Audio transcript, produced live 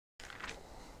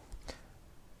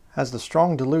Has the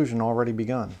strong delusion already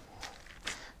begun?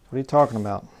 What are you talking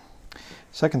about?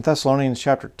 2 Thessalonians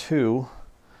chapter 2,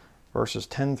 verses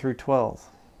 10 through 12.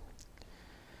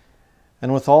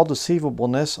 And with all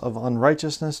deceivableness of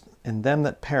unrighteousness in them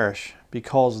that perish,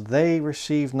 because they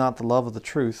receive not the love of the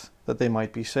truth, that they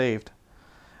might be saved.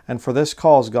 And for this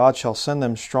cause God shall send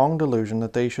them strong delusion,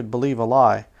 that they should believe a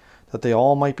lie, that they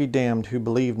all might be damned who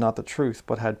believed not the truth,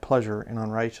 but had pleasure in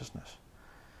unrighteousness.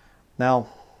 Now,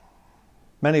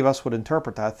 many of us would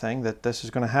interpret that thing, that this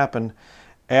is going to happen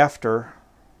after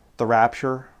the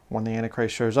rapture, when the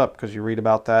Antichrist shows up, because you read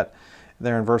about that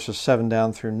there in verses 7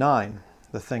 down through 9.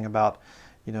 The thing about,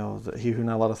 he who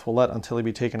now letteth will let until he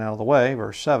be taken out of the way,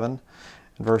 verse 7,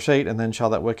 and verse 8, and then shall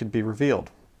that wicked be revealed.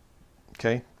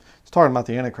 Okay? It's talking about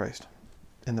the Antichrist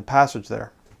in the passage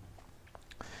there.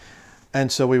 And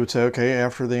so we would say, okay,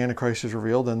 after the Antichrist is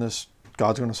revealed, then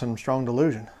God's going to send him strong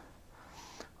delusion.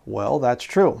 Well, that's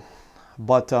true.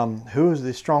 But who is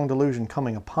the strong delusion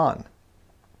coming upon?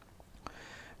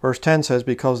 Verse 10 says,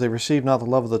 because they received not the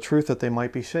love of the truth, that they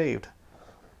might be saved.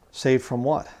 Saved from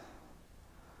what?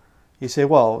 You say,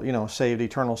 well, saved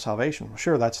eternal salvation. Well,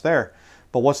 sure, that's there.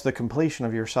 But what's the completion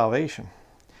of your salvation?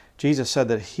 Jesus said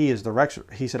that He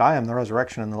said, I am the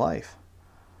resurrection and the life.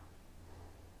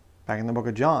 Back in the book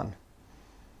of John.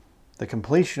 The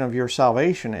completion of your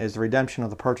salvation is the redemption of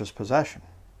the purchased possession.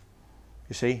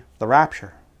 You see, the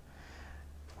rapture.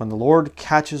 When the Lord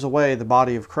catches away the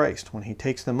body of Christ, when He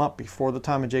takes them up before the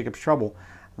time of Jacob's trouble,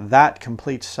 that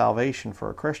completes salvation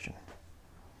for a Christian.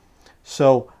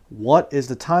 So, what is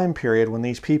the time period when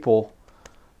these people,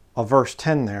 of verse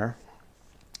 10 there,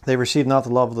 they receive not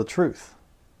the love of the truth,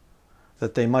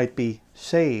 that they might be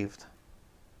saved?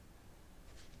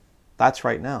 That's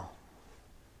right now.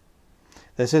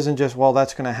 This isn't just, well,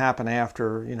 that's going to happen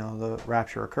after, the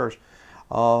rapture occurs.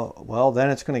 Well, then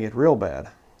it's going to get real bad.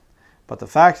 But the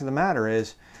fact of the matter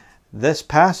is, this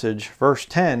passage, verse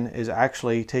 10, is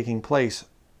actually taking place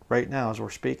right now as we're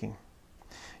speaking.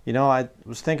 I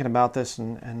was thinking about this,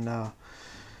 and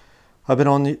I've been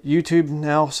on YouTube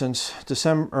now since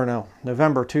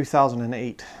November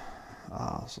 2008.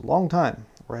 It's a long time.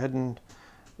 We're heading,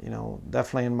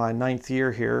 definitely in my 9th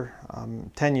year here.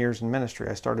 10 years in ministry.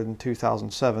 I started in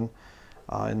 2007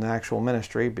 in the actual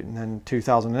ministry, and then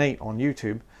 2008 on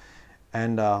YouTube.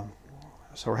 And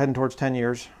so we're heading towards 10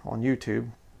 years on YouTube.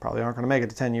 Probably aren't going to make it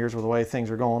to 10 years with the way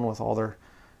things are going with all their,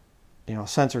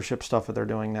 censorship stuff that they're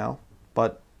doing now.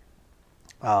 But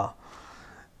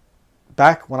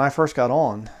back when I first got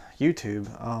on YouTube,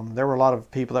 there were a lot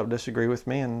of people that would disagree with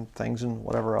me and things and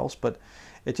whatever else. But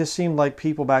it just seemed like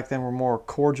people back then were more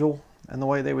cordial in the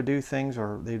way they would do things,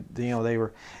 or they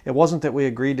were. It wasn't that we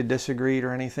agreed to disagree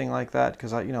or anything like that,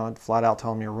 because I'd flat out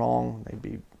tell them you're wrong.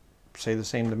 They'd say the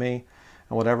same to me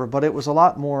and whatever. But it was a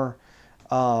lot more.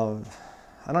 I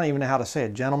don't even know how to say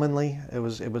it. Gentlemanly. It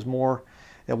was more.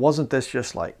 It wasn't this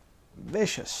just like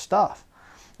vicious stuff.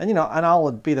 And and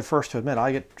I'll be the first to admit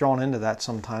I get drawn into that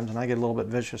sometimes, and I get a little bit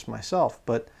vicious myself.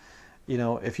 But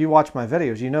if you watch my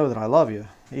videos, you know that I love you,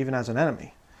 even as an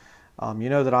enemy. You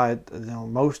know that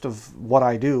most of what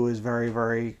I do is very,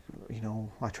 very,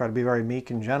 I try to be very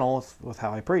meek and gentle with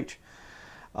how I preach.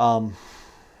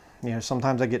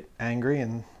 Sometimes I get angry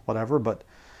and whatever, but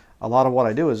a lot of what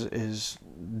I do is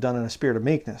done in a spirit of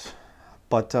meekness.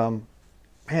 But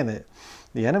man,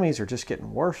 the enemies are just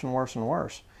getting worse and worse and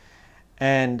worse.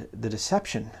 And the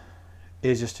deception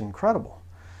is just incredible.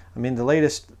 I mean, the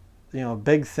latest,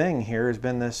 big thing here has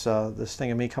been this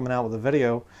thing of me coming out with a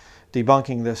video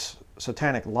debunking this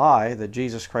satanic lie that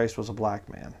Jesus Christ was a black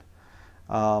man.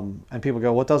 And people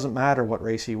go, well, it doesn't matter what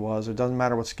race he was. It doesn't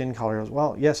matter what skin color he was.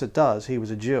 Well, yes, it does. He was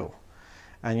a Jew.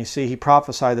 And you see, he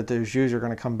prophesied that those Jews are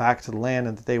going to come back to the land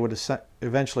and that they would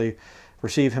eventually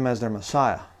receive him as their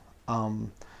Messiah.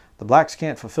 The blacks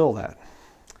can't fulfill that.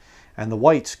 And the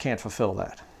whites can't fulfill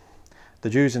that. The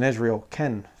Jews in Israel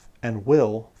can and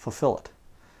will fulfill it.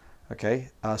 Okay?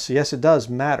 So yes, it does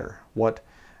matter what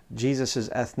Jesus'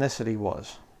 ethnicity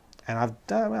was. And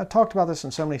I've talked about this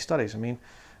in so many studies. I mean,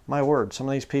 my word, some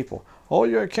of these people, oh,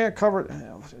 you can't cover it.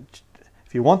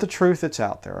 If you want the truth, it's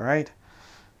out there, all right?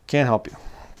 Can't help you.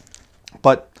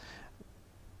 But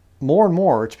more and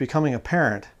more, it's becoming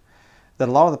apparent that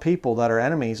a lot of the people that are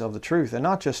enemies of the truth, and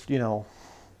not just,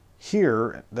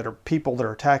 here, that are people that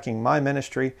are attacking my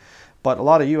ministry, but a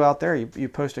lot of you out there, you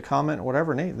post a comment or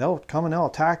whatever, and they'll come and they'll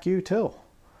attack you too.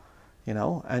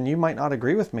 And you might not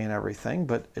agree with me and everything,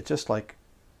 but it's just like,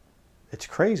 it's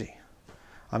crazy.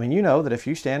 I mean, that if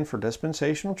you stand for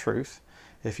dispensational truth,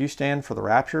 if you stand for the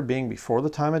rapture being before the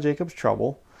time of Jacob's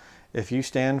trouble, if you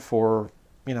stand for,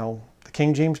 The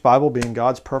King James Bible being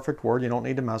God's perfect word, you don't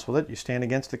need to mess with it. You stand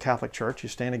against the Catholic Church. You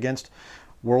stand against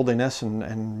worldliness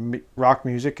and rock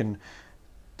music and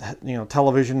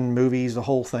television, movies, the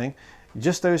whole thing.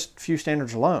 Just those few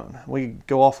standards alone. We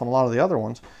go off on a lot of the other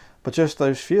ones, but just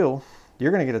those few,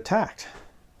 you're going to get attacked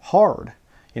hard.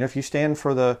 If you stand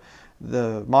for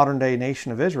the modern day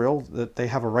nation of Israel, that they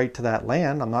have a right to that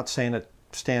land. I'm not saying that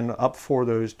stand up for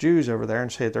those Jews over there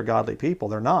and say that they're godly people.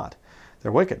 They're not.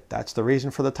 They're wicked. That's the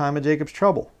reason for the time of Jacob's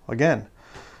trouble. Again,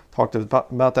 talked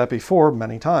about that before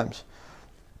many times.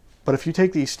 But if you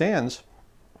take these stands,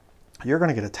 you're going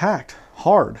to get attacked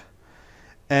hard.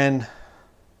 And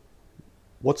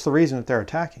what's the reason that they're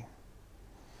attacking?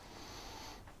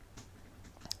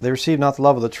 They received not the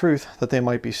love of the truth that they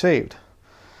might be saved.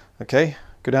 Okay,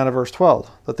 go down to verse 12.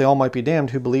 That they all might be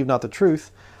damned who believed not the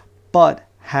truth, but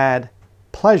had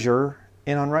pleasure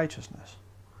in unrighteousness.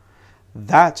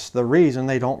 That's the reason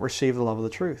they don't receive the love of the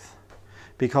truth.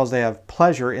 Because they have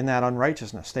pleasure in that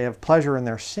unrighteousness. They have pleasure in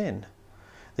their sin.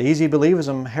 The easy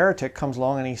believism heretic comes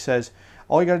along and he says,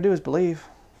 all you got to do is believe.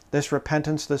 This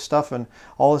repentance, this stuff, and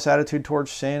all this attitude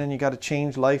towards sin, and you got to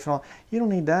change life and all. You don't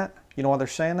need that. You know why they're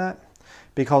saying that?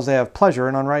 Because they have pleasure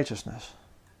in unrighteousness.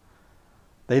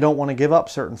 They don't want to give up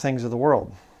certain things of the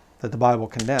world that the Bible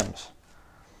condemns.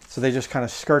 So they just kind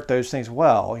of skirt those things.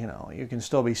 Well, you can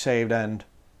still be saved and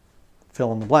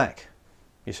fill in the blank,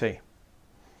 you see.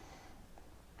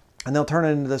 And they'll turn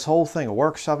it into this whole thing, a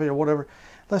work salvation or whatever.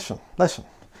 Listen.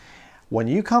 When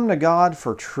you come to God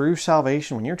for true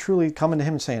salvation, when you're truly coming to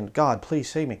Him and saying, God, please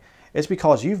save me, it's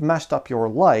because you've messed up your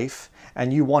life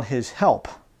and you want His help.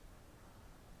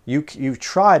 You've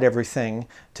tried everything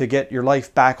to get your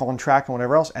life back on track and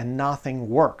whatever else, and nothing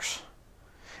works.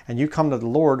 And you come to the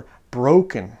Lord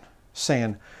broken,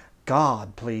 saying,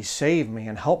 God, please save me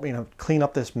and help me to clean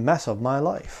up this mess of my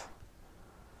life.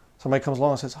 Somebody comes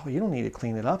along and says, oh, you don't need to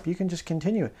clean it up. You can just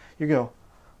continue it. You go,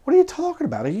 what are you talking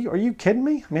about? Are you kidding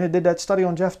me? I mean, I did that study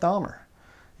on Jeff Dahmer.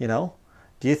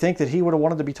 Do you think that he would have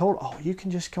wanted to be told, oh, you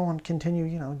can just go and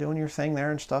continue, doing your thing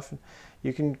there and stuff. And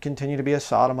you can continue to be a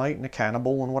sodomite and a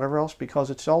cannibal and whatever else,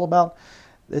 because it's all about,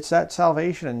 it's that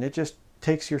salvation and it just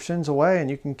takes your sins away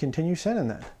and you can continue sinning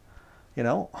then.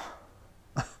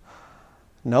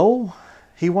 No,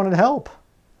 he wanted help.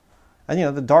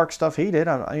 And, the dark stuff he did,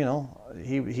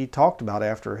 he talked about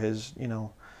after his,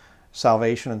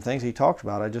 salvation and things he talked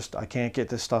about. I can't get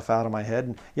this stuff out of my head.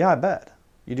 And yeah, I bet.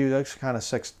 You do those kind of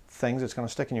 6 things, it's going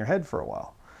to stick in your head for a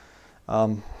while.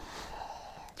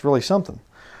 It's really something.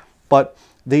 But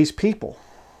these people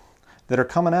that are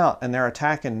coming out and they're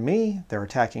attacking me, they're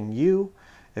attacking you.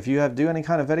 If you do any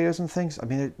kind of videos and things, I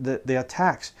mean, the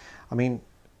attacks, I mean,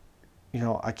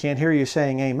 I can't hear you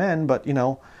saying amen, but,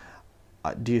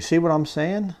 do you see what I'm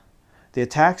saying? The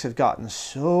attacks have gotten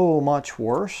so much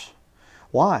worse.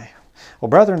 Why? Well,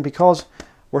 brethren, because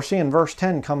we're seeing verse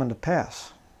 10 coming to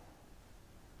pass.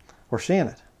 We're seeing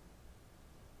it.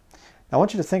 Now, I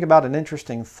want you to think about an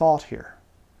interesting thought here.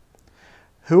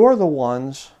 Who are the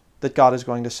ones that God is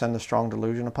going to send the strong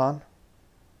delusion upon?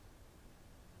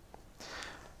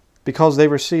 Because they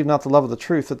received not the love of the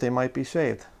truth that they might be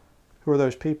saved. Who are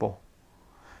those people?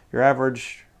 Your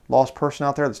average lost person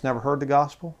out there that's never heard the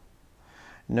gospel?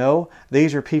 No,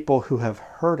 these are people who have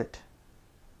heard it.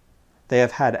 They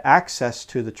have had access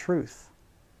to the truth.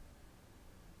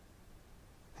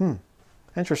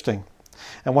 Interesting.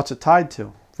 And what's it tied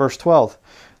to? Verse 12,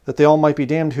 that they all might be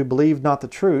damned who believed not the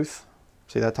truth.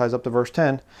 See, that ties up to verse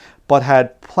 10. But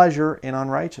had pleasure in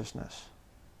unrighteousness.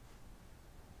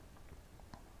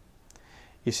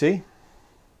 You see?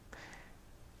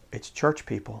 It's church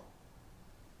people.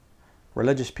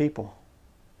 Religious people.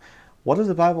 What does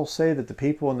the Bible say that the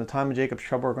people in the time of Jacob's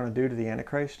trouble are going to do to the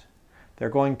Antichrist? They're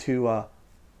going to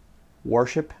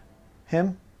worship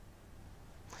him?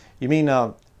 You mean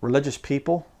religious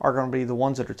people are going to be the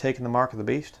ones that are taking the mark of the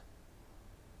beast?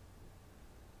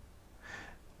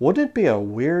 Wouldn't it be a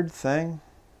weird thing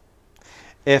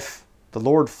if the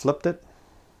Lord flipped it?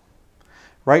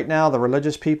 Right now, the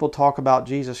religious people talk about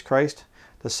Jesus Christ.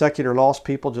 The secular lost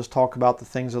people just talk about the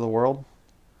things of the world.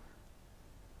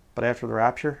 But after the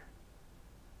rapture,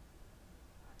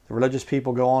 the religious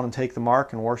people go on and take the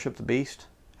mark and worship the beast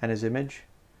and his image.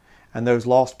 And those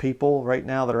lost people right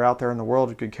now that are out there in the world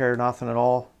who could care nothing at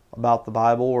all about the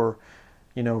Bible or,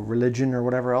 religion or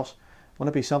whatever else.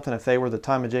 Wouldn't it be something if they were the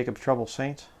time of Jacob's trouble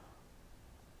saints?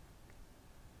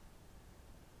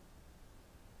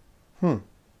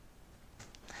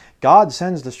 God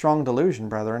sends the strong delusion,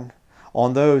 brethren,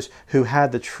 on those who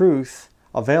had the truth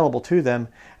available to them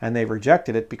and they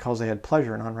rejected it because they had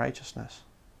pleasure in unrighteousness.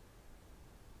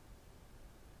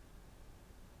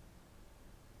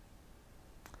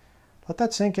 Let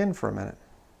that sink in for a minute.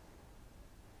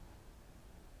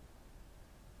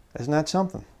 Isn't that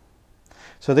something?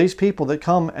 So these people that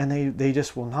come and they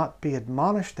just will not be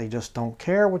admonished. They just don't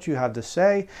care what you have to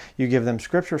say. You give them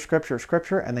scripture, scripture,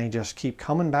 scripture, and they just keep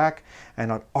coming back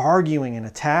and arguing and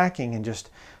attacking and just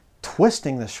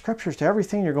twisting the scriptures to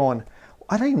everything. You're going,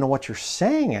 I don't even know what you're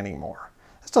saying anymore.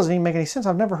 This doesn't even make any sense.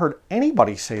 I've never heard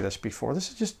anybody say this before. This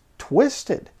is just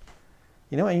twisted.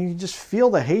 You know, and you just feel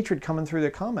the hatred coming through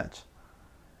the comments.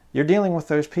 You're dealing with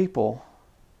those people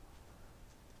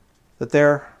that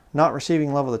they're not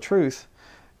receiving love of the truth.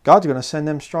 God's going to send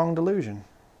them strong delusion.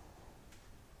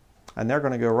 And they're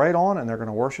going to go right on and they're going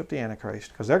to worship the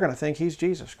Antichrist because they're going to think he's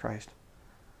Jesus Christ.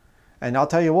 And I'll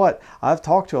tell you what, I've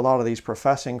talked to a lot of these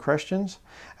professing Christians,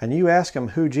 and you ask them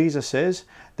who Jesus is,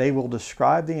 they will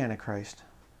describe the Antichrist.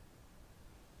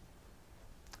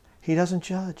 He doesn't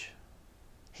judge.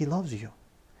 He loves you.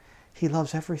 He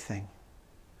loves everything.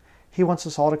 He wants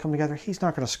us all to come together. He's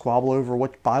not going to squabble over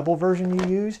what Bible version you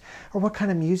use or what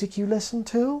kind of music you listen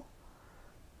to.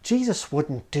 Jesus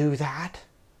wouldn't do that.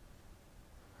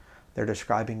 They're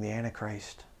describing the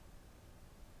Antichrist.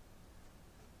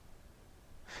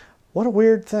 What a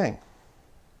weird thing.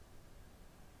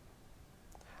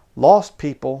 Lost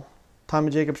people, time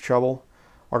of Jacob's trouble,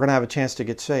 are going to have a chance to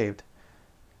get saved.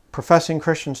 Professing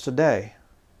Christians today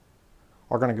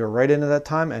are going to go right into that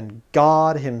time, and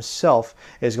God himself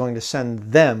is going to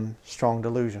send them strong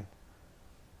delusion,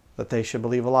 that they should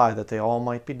believe a lie, that they all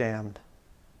might be damned.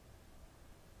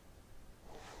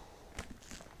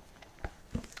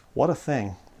 What a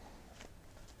thing.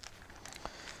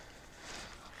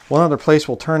 One other place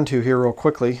we'll turn to here real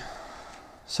quickly,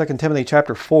 2 Timothy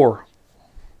chapter 4.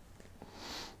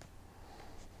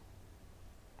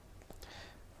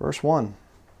 Verse 1.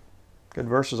 Good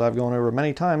verses I've gone over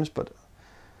many times, but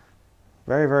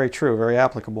very, very true, very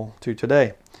applicable to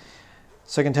today.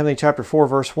 2 Timothy chapter 4,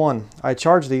 verse 1. I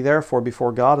charge thee therefore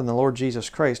before God and the Lord Jesus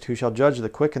Christ, who shall judge the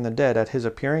quick and the dead at his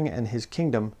appearing and his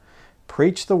kingdom,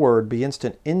 preach the word, be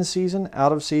instant in season,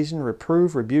 out of season,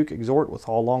 reprove, rebuke, exhort with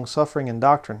all longsuffering and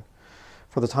doctrine.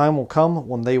 For the time will come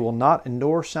when they will not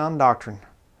endure sound doctrine,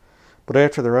 but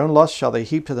after their own lust shall they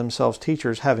heap to themselves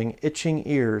teachers having itching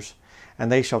ears, and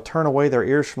they shall turn away their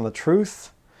ears from the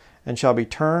truth, and shall be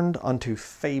turned unto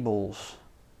fables.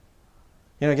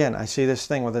 You know, again, I see this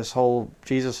thing with this whole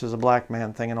Jesus is a black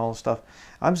man thing and all this stuff.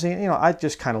 I'm seeing, you know, I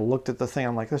just kind of looked at the thing.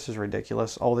 I'm like, this is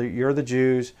ridiculous. Oh, you're the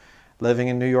Jews living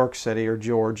in New York City or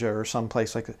Georgia or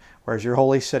someplace like that. Where's your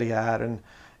holy city at? And,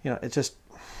 you know, it's just,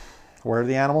 where are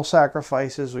the animal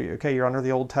sacrifices? Okay, you're under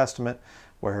the Old Testament.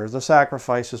 Where's the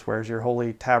sacrifices? Where's your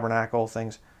holy tabernacle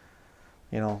things?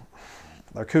 You know,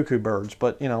 they're cuckoo birds,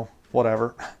 but, you know,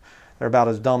 whatever. They're about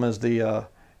as dumb as the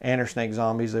Andersnake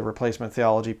zombies, the replacement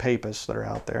theology papists that are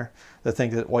out there that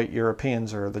think that white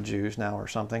Europeans are the Jews now or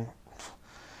something.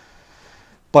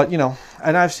 But, you know,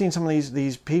 and I've seen some of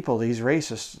these people, these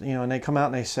racists, you know, and they come out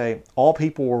and they say, all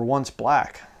people were once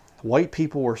black. White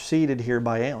people were seeded here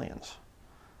by aliens.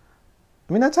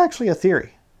 I mean, that's actually a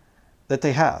theory that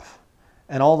they have.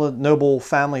 And all the noble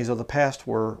families of the past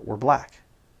were black,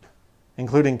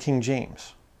 including King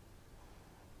James.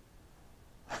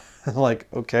 Like,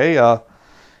 okay,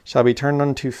 shall be turned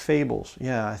unto fables.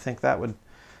 Yeah, I think that would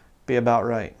be about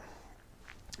right.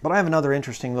 But I have another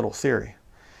interesting little theory.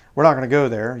 We're not going to go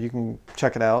there. You can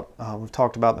check it out. We've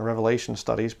talked about in the Revelation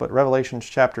studies, but Revelations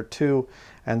chapter 2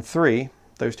 and 3,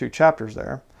 those two chapters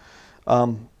there,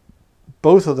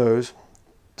 both of those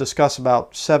discuss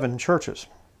about 7 churches.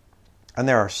 And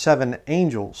there are 7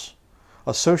 angels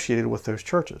associated with those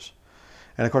churches.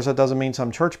 And of course, that doesn't mean some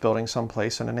church building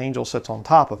someplace and an angel sits on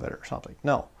top of it or something.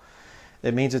 No.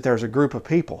 It means that there's a group of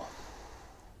people.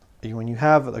 When you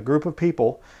have a group of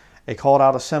people, a called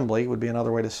out assembly would be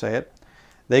another way to say it.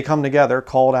 They come together,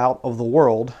 called out of the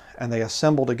world, and they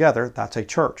assemble together. That's a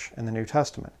church in the New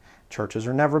Testament. Churches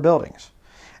are never buildings.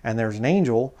 And there's an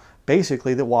angel,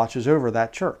 basically, that watches over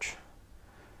that church.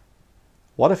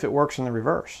 What if it works in the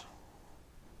reverse?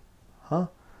 Huh?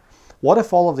 What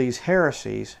if all of these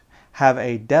heresies have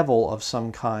a devil of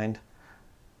some kind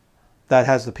that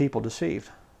has the people deceived?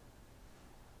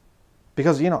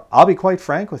 Because, you know, I'll be quite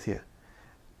frank with you.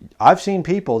 I've seen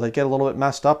people that get a little bit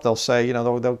messed up. They'll say, you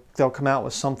know, they'll come out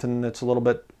with something that's a little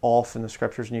bit off in the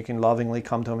scriptures, and you can lovingly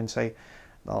come to them and say,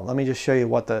 well, let me just show you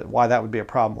why that would be a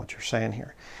problem, what you're saying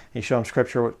here. And you show them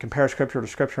scripture, compare scripture to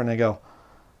scripture, and they go,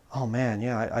 oh man,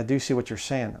 yeah, I do see what you're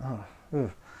saying.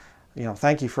 Oh, you know,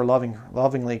 thank you for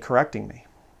lovingly correcting me.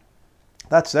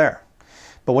 That's there.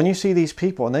 But when you see these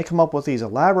people and they come up with these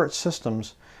elaborate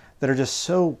systems that are just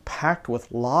so packed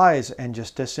with lies and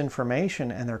just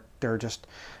disinformation, and they're just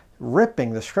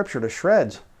ripping the scripture to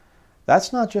shreds.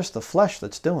 That's not just the flesh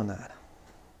that's doing that.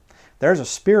 There's a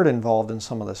spirit involved in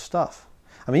some of this stuff.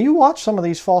 I mean, you watch some of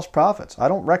these false prophets. I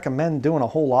don't recommend doing a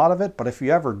whole lot of it, but if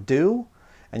you ever do,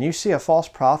 and you see a false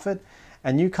prophet,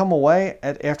 and you come away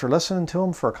after listening to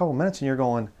him for a couple minutes, and you're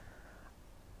going,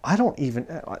 I don't even,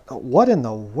 what in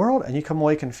the world? And you come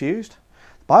away confused.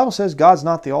 The Bible says God's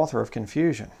not the author of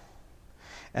confusion.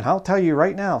 And I'll tell you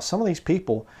right now, some of these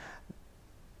people,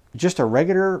 just a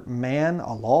regular man,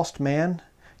 a lost man,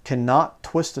 cannot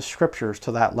twist the scriptures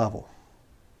to that level.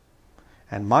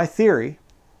 And my theory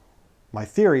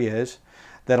is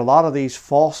that a lot of these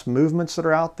false movements that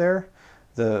are out there,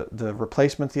 the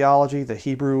replacement theology,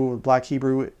 the black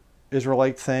Hebrew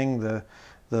Israelite thing, the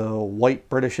white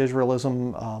British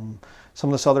Israelism, some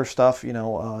of this other stuff,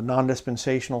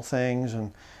 non-dispensational things,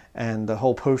 and the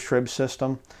whole post-trib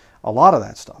system, a lot of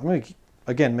that stuff. I'm going to,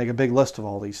 again, make a big list of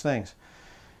all these things.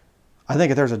 I think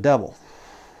that there's a devil.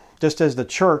 Just as the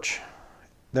church,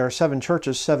 there are 7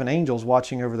 churches, 7 angels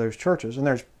watching over those churches, and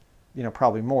there's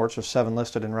probably more. It's just 7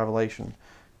 listed in Revelation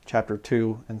chapter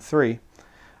 2 and 3.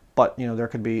 But, there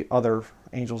could be other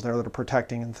angels there that are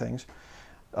protecting and things.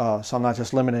 So I'm not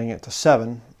just limiting it to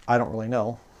 7. I don't really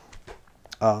know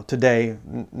today,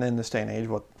 in this day and age,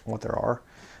 what there are.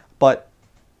 But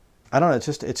I don't know,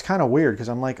 it's kind of weird, because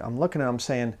I'm looking at them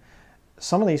saying,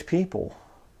 some of these people,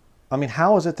 I mean,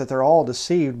 how is it that they're all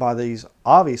deceived by these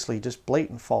obviously just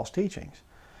blatant false teachings?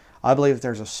 I believe that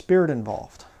there's a spirit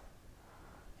involved.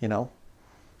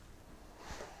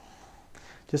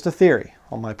 Just a theory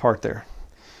on my part there.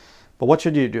 But what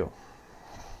should you do?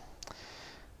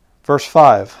 Verse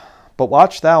 5, but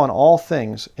watch thou in all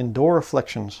things, endure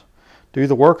afflictions, do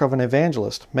the work of an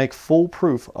evangelist, make full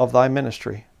proof of thy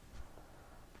ministry.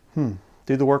 Do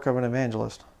the work of an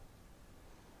evangelist.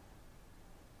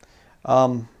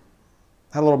 Had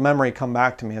a little memory come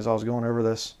back to me as I was going over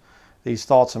these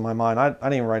thoughts in my mind. I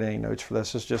didn't even write any notes for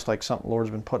this. It's just like something the Lord's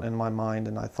been putting in my mind,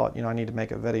 and I thought, I need to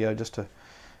make a video just to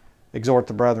exhort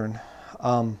the brethren.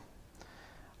 I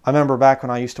remember back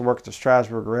when I used to work at the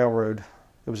Strasburg Railroad,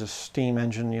 it was a steam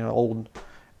engine, old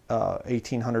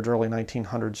 1800s, early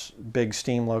 1900s, big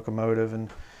steam locomotive,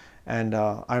 and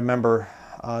I remember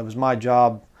it was my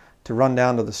job to run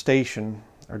down to the station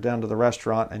or down to the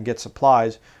restaurant and get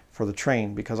supplies for the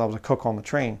train, because I was a cook on the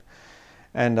train.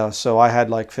 And so I had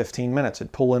like 15 minutes.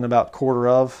 It'd pull in about quarter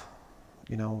of,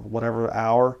 whatever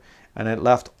hour, and it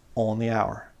left on the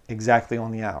hour, exactly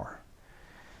on the hour.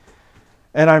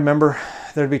 And I remember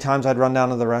there'd be times I'd run down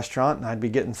to the restaurant and I'd be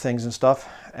getting things and stuff,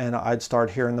 and I'd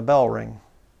start hearing the bell ring.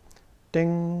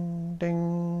 Ding,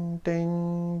 ding,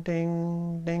 ding,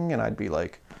 ding, ding. And I'd be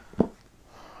like,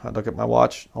 I'd look at my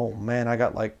watch. Oh man, I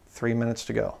got like 3 minutes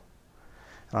to go.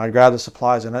 And I'd grab the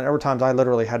supplies, and there were times I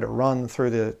literally had to run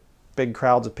through the big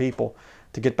crowds of people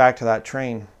to get back to that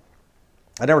train.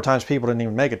 And there were times people didn't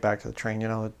even make it back to the train,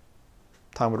 the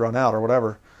time would run out or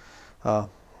whatever.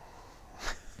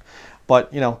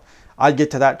 But, I'd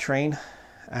get to that train,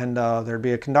 and there'd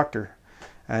be a conductor.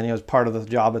 And it was part of the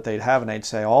job that they'd have, and they'd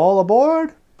say, all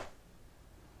aboard.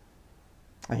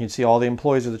 And you'd see all the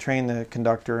employees of the train, the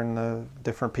conductor and the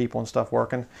different people and stuff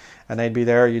working. And they'd be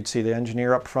there. You'd see the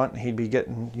engineer up front, and he'd be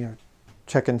getting,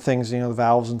 checking things, the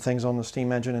valves and things on the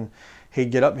steam engine. And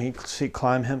he'd get up, and he'd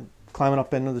climbing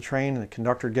up into the train. And the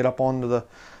conductor would get up onto the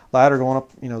ladder going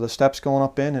up, the steps going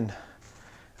up in.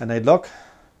 And they'd look,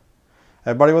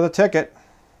 everybody with a ticket,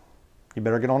 you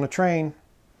better get on the train.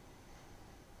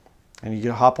 And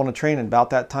you hop on the train, and about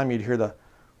that time you'd hear the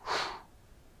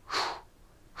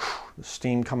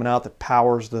steam coming out that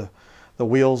powers the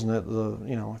wheels, and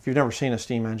if you've never seen a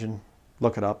steam engine,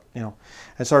 look it up.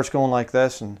 It starts going like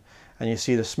this, and you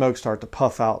see the smoke start to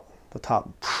puff out the top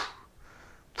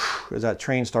as that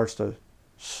train starts to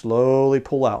slowly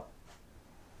pull out.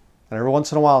 And every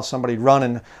once in a while somebody'd run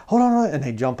and hold on, and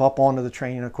they jump up onto the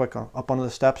train quick, up onto the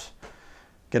steps,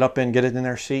 get up and get it in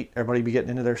their seat. Everybody be getting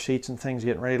into their seats and things,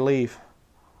 getting ready to leave.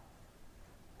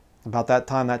 About that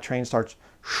time, that train starts,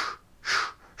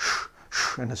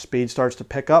 and the speed starts to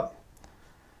pick up.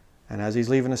 And as he's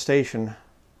leaving the station,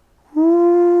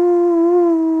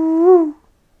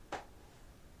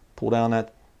 pull down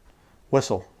that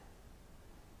whistle.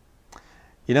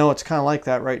 It's kind of like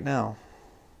that right now.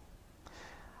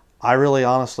 I really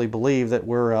honestly believe that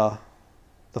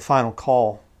the final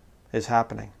call is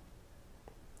happening.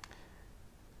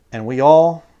 And we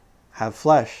all have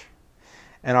flesh.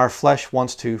 And our flesh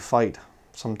wants to fight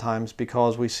sometimes,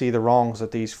 because we see the wrongs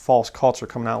that these false cults are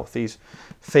coming out with, these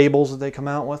fables that they come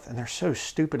out with, and they're so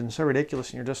stupid and so ridiculous,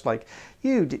 and you're just like,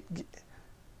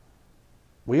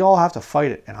 we all have to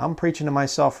fight it. And I'm preaching to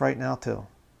myself right now too.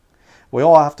 We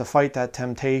all have to fight that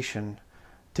temptation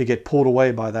to get pulled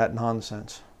away by that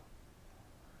nonsense.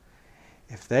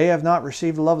 If they have not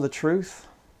received the love of the truth,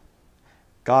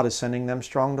 God is sending them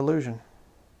strong delusion.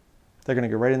 They're going to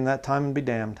get right in that time and be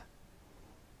damned.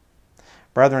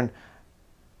 Brethren,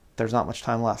 there's not much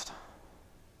time left.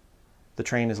 The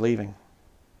train is leaving.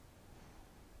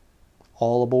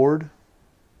 All aboard,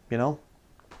 you know.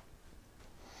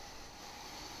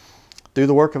 Do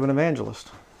the work of an evangelist.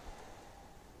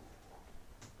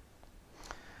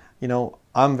 You know,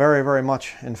 I'm very, very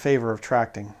much in favor of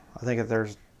tracting. I think that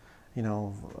there's, you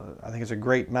know, I think it's a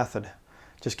great method.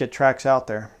 Just get tracts out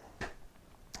there.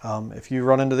 If you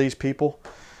run into these people,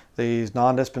 these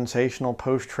non-dispensational,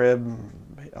 post-trib,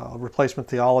 replacement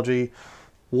theology,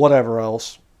 whatever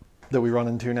else that we run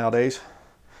into nowadays,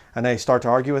 and they start to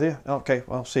argue with you, okay,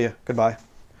 well, see you, goodbye.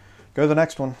 Go to the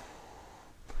next one.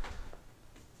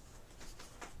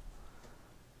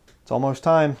 It's almost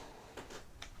time.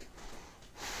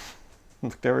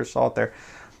 There, saw it there.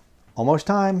 Almost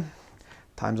time.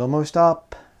 Time's almost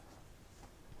up.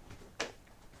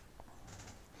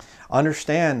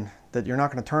 Understand that you're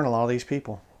not going to turn a lot of these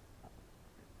people.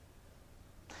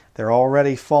 They're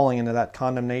already falling into that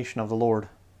condemnation of the Lord.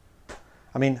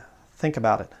 I mean, think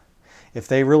about it. If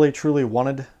they really truly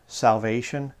wanted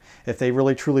salvation, if they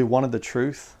really truly wanted the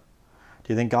truth,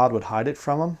 do you think God would hide it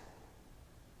from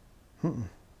them?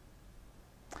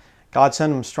 God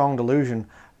sent them strong delusion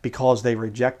because they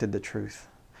rejected the truth.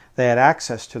 They had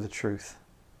access to the truth.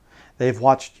 They've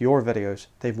watched your videos.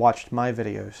 They've watched my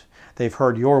videos. They've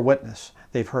heard your witness.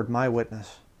 They've heard my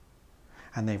witness.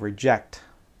 And they reject.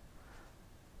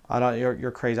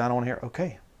 You're crazy. I don't want to hear.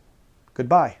 Okay.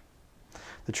 Goodbye.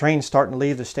 The train's starting to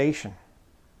leave the station.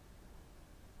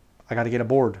 I got to get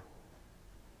aboard.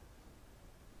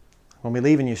 I'm going to be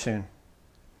leaving you soon.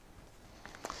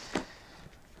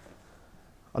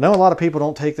 I know a lot of people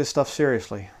don't take this stuff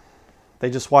seriously.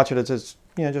 They just watch it as,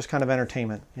 you know, just kind of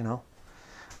entertainment, you know.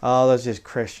 Oh, those just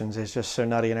Christians. It's just so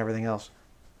nutty and everything else.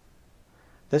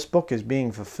 This book is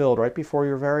being fulfilled right before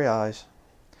your very eyes.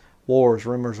 Wars,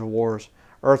 rumors of wars,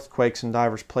 earthquakes in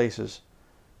divers places,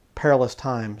 perilous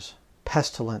times,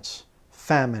 pestilence,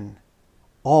 famine,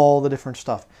 all the different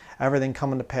stuff. Everything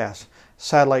coming to pass.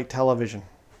 Satellite television,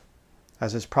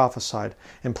 as is prophesied.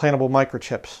 Implantable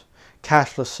microchips.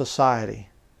 Cashless society.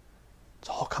 It's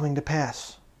all coming to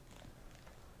pass.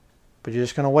 But you're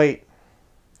just going to wait.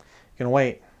 You're going to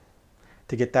wait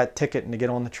to get that ticket and to get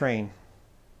on the train.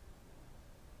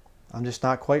 I'm just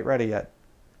not quite ready yet.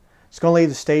 It's going to leave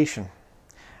the station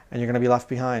and you're going to be left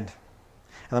behind.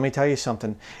 And let me tell you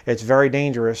something. It's very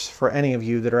dangerous for any of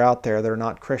you that are out there that are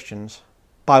not Christians,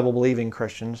 Bible-believing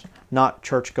Christians, not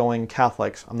church-going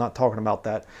Catholics. I'm not talking about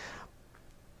that.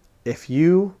 If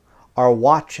you are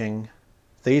watching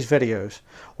these videos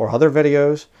or other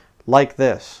videos like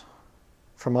this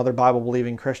from other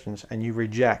Bible-believing Christians and you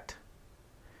reject,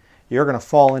 you're going to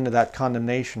fall into that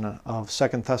condemnation of 2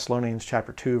 Thessalonians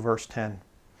chapter 2, verse 10.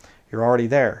 You're already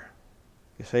there,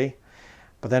 you see?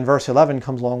 But then verse 11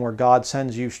 comes along where God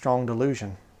sends you strong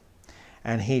delusion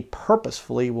and He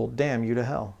purposefully will damn you to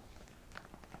hell.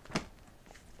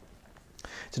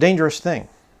 It's a dangerous thing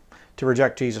to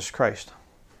reject Jesus Christ.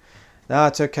 No,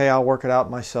 it's okay, I'll work it out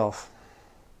myself.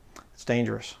 It's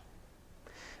dangerous.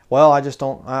 Well,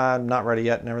 I'm not ready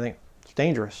yet and everything. It's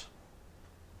dangerous.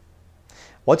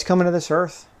 What's coming to this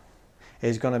earth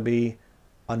is going to be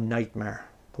a nightmare.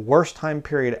 The worst time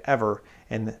period ever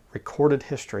in recorded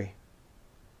history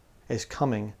is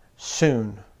coming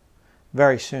soon.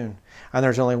 Very soon. And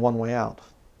there's only one way out.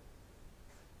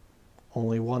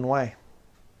 Only one way.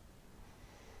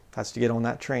 That's to get on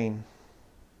that train.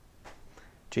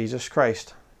 Jesus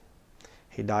Christ.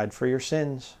 He died for your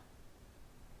sins.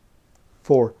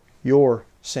 For your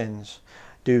sins.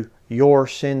 Do your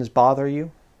sins bother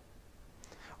you?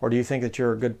 Or do you think that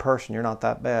you're a good person? You're not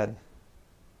that bad.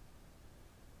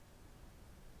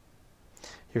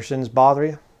 Your sins bother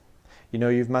you? You know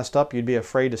you've messed up? You'd be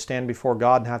afraid to stand before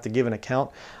God and have to give an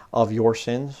account of your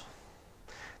sins?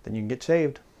 Then you can get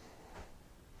saved.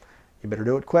 You better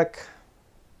do it quick.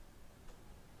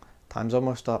 Time's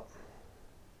almost up.